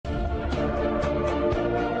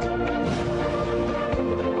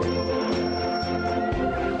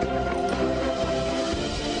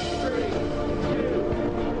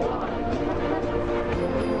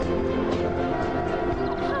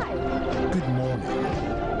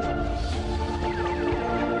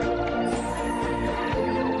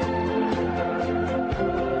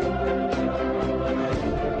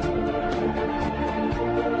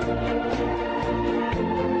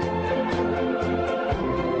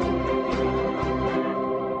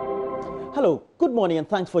Hello, good morning, and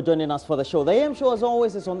thanks for joining us for the show. The AM show, as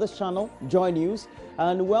always, is on this channel, Joy News,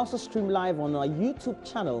 and we also stream live on our YouTube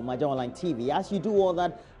channel, My Joy Online TV. As you do all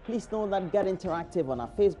that, please know that get interactive on our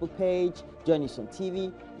Facebook page, Joy News on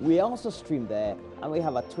TV. We also stream there, and we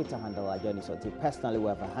have a Twitter handle at Joy News on TV. Personally, we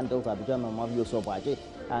have a handle at Joy Mavio,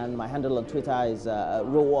 and my handle on Twitter is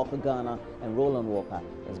Ro Walker Ghana, and Roland Walker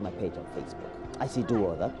is my page on Facebook. I see do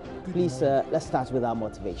all that. Please, let's start with our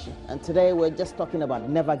motivation. And today we're just talking about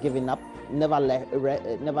never giving up, never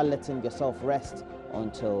letting yourself rest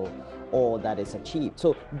until all that is achieved.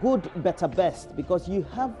 So good, better, best, because you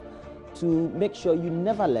have to make sure you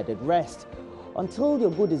never let it rest until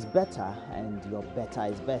your good is better and your better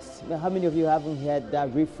is best. How many of you haven't heard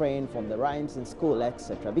that refrain from the rhymes in school,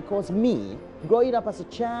 etc.? Because me, growing up as a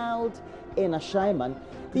child in Ashaiman,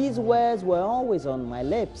 these words were always on my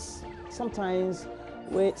lips. Sometimes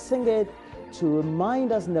we sing it to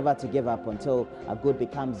remind us never to give up until our good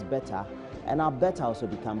becomes better and our better also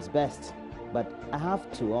becomes best. But I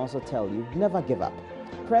have to also tell you, never give up.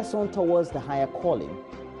 Press on towards the higher calling.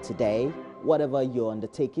 Today, whatever you're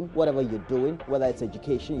undertaking, whatever you're doing, whether it's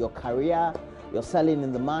education, your career, you're selling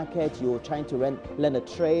in the market, you're trying to learn a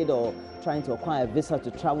trade or trying to acquire a visa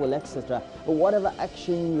to travel, etc. But whatever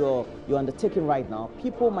action you're undertaking right now,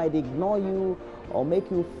 people might ignore you or make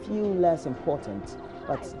you feel less important,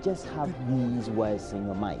 but just have these words in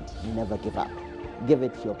your mind. Never give up. Give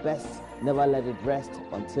it your best. Never let it rest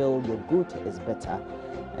until your good is better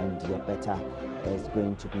and your better is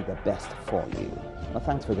going to be the best for you. Well,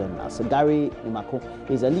 thanks for joining us. So Gary Imako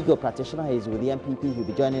is a legal practitioner. He's with the MPP. He'll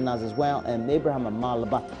be joining us as well. And Abraham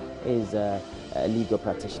Amalaba is a legal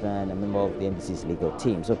practitioner and a member of the NBC's legal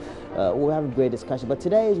team. So we'll have a great discussion. But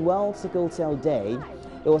today is World Sickle Cell Day.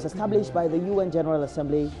 It was established by the UN General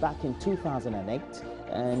Assembly back in 2008,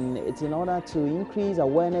 and it's in order to increase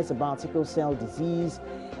awareness about sickle cell disease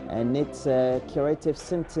and its curative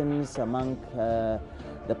symptoms among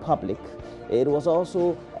the public. It was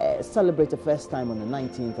also celebrated first time on the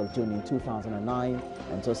 19th of June in 2009,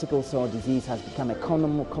 and so sickle cell disease has become a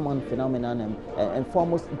common phenomenon and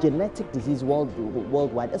foremost genetic disease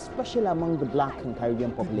worldwide, especially among the Black and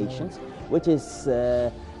Caribbean populations, which is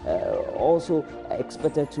also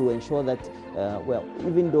expected to ensure that, well,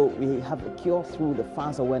 even though we have a cure through the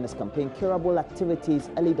fast awareness campaign, curable activities,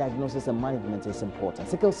 early diagnosis and management is important.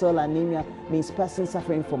 Sickle cell anemia means person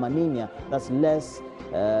suffering from anemia, that's less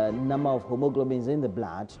number of hemoglobins in the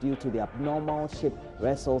blood due to the abnormal shaped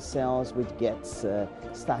red cells which gets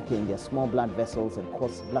stuck in their small blood vessels and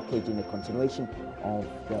cause blockage in the continuation of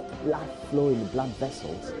the blood flow in the blood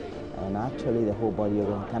vessels, and actually the whole body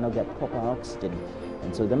organ cannot get proper oxygen.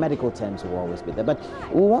 And so the medical terms will always be there. But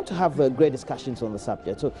we want to have great discussions on the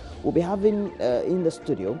subject. So we'll be having in the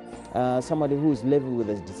studio somebody who is living with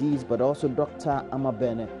this disease, but also Dr.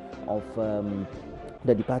 Amabene of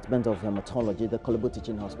the Department of Hematology, the Kolabo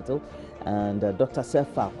Teaching Hospital, and Dr.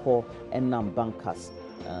 Sefa Ho Enam Bankas.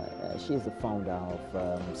 She is the founder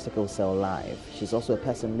of Sickle Cell Live. She's also a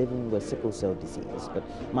person living with sickle cell disease. But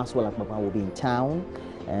Maswell Akmapa will be in town,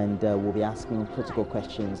 and we'll be asking critical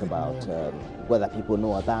questions about whether people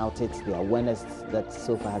know about it, the awareness that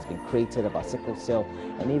so far has been created about sickle cell,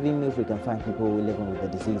 and even if we can find people who are living with the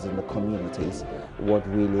disease in the communities, what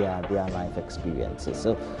really are their life experiences.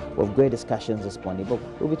 So we have great discussions this morning, but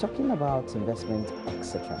we'll be talking about investment,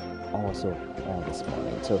 etc. also all this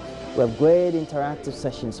morning. So we have great interactive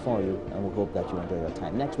sessions for you, and we hope that you enjoy your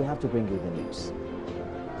time. Next, we have to bring you the news.